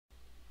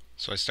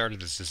So I started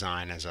this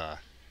design as a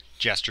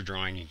gesture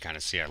drawing. You can kind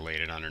of see I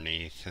laid it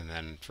underneath, and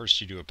then first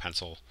you do a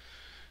pencil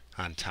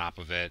on top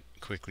of it,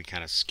 quickly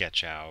kind of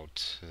sketch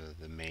out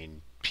the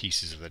main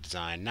pieces of the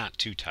design, not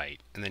too tight,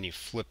 and then you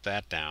flip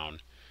that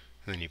down,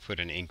 and then you put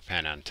an ink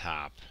pen on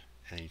top,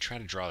 and you try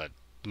to draw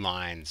the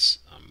lines,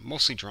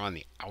 mostly drawing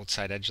the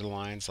outside edge of the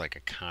lines like a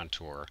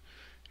contour,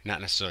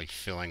 not necessarily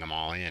filling them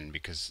all in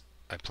because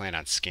I plan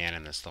on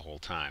scanning this the whole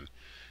time.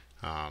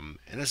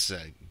 And this is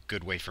a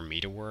good way for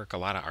me to work. A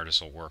lot of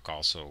artists will work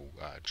also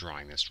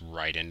drawing this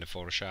right into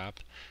Photoshop,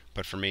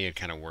 but for me it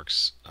kind of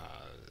works.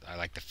 I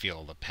like the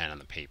feel of the pen on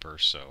the paper,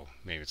 so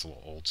maybe it's a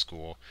little old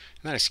school.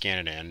 And then I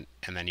scan it in,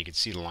 and then you can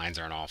see the lines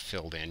aren't all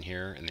filled in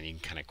here, and then you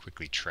can kind of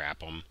quickly trap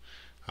them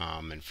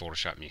in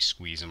Photoshop, and you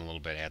squeeze them a little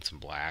bit, add some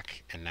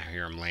black. And now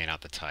here I'm laying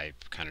out the type,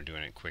 kind of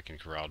doing it quick in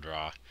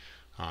CorelDRAW.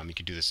 You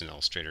could do this in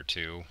Illustrator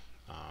too.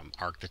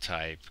 Arc the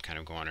type, kind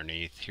of go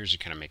underneath. Here's you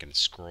kind of making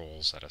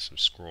scrolls out of some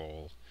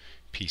scroll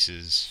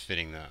pieces,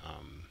 fitting the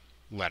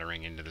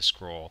lettering into the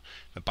scroll.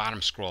 The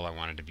bottom scroll I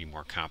wanted to be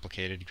more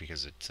complicated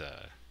because it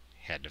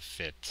had to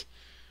fit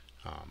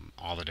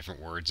all the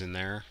different words in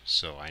there,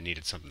 so I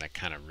needed something that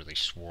kind of really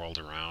swirled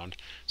around.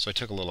 So I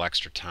took a little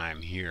extra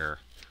time here,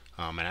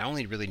 and I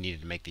only really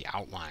needed to make the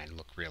outline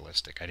look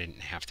realistic. I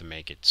didn't have to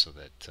make it so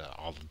that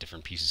all the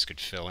different pieces could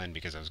fill in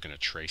because I was going to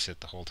trace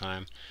it the whole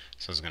time.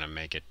 So I was going to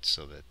make it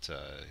so that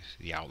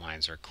the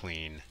outlines are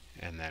clean,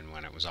 and then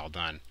when it was all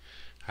done,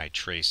 I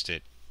traced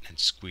it and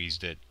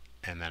squeezed it,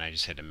 and then I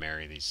just had to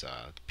marry these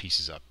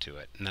pieces up to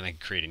it. And then I could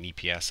create an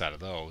EPS out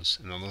of those,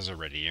 and then those are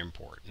ready to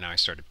import. Now I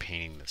started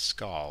painting the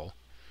skull.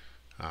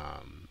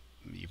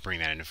 You bring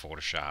that into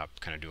Photoshop,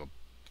 kind of do a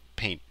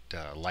paint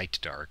light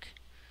to dark,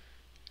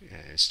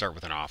 start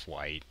with an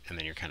off-white, and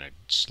then you're kind of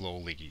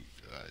slowly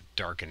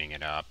darkening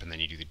it up, and then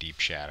you do the deep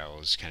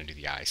shadows, kind of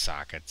do the eye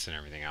sockets and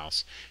everything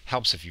else.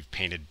 Helps if you've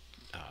painted,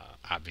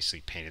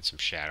 obviously painted some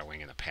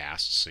shadowing in the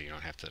past, so you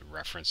don't have to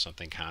reference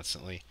something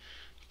constantly.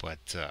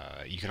 But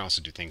you can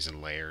also do things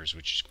in layers,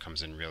 which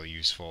comes in really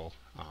useful.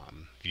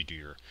 If you do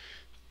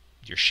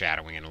your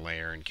shadowing in a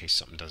layer in case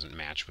something doesn't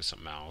match with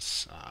something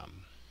else.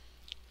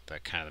 The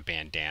kind of the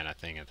bandana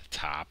thing at the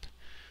top,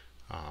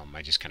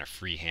 I just kind of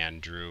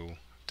freehand drew.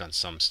 Done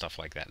some stuff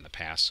like that in the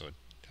past, so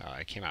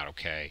it came out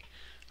okay.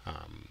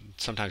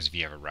 Sometimes if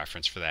you have a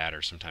reference for that,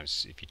 or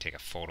sometimes if you take a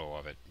photo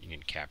of it, you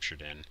can capture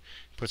it in.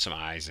 Put some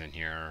eyes in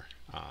here,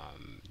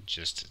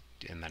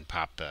 and then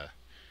pop the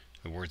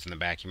words in the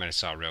back. You might have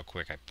saw real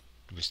quick. I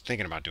was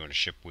thinking about doing a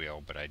ship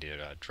wheel, but I did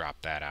drop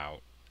that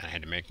out. And I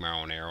had to make my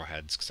own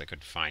arrowheads because I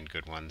couldn't find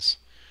good ones.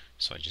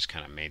 So I just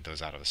kind of made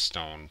those out of the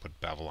stone, put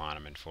bevel on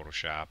them in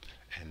Photoshop,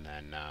 and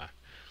then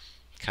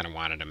kind of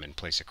wanted them in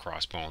place of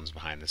crossbones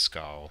behind the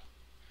skull.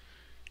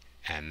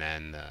 And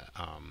then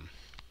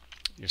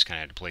just kind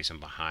of had to place them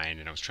behind,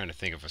 and I was trying to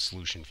think of a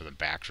solution for the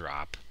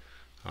backdrop.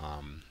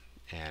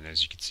 And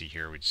as you can see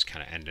here, we just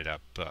kind of ended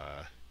up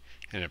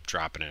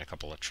dropping in a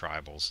couple of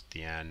tribals at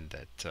the end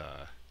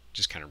that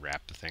just kind of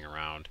wrapped the thing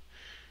around.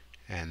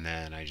 And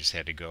then I just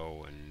had to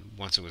go, and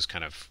once it was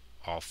kind of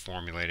all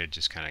formulated,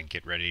 just kind of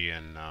get ready,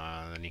 and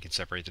then you can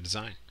separate the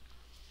design.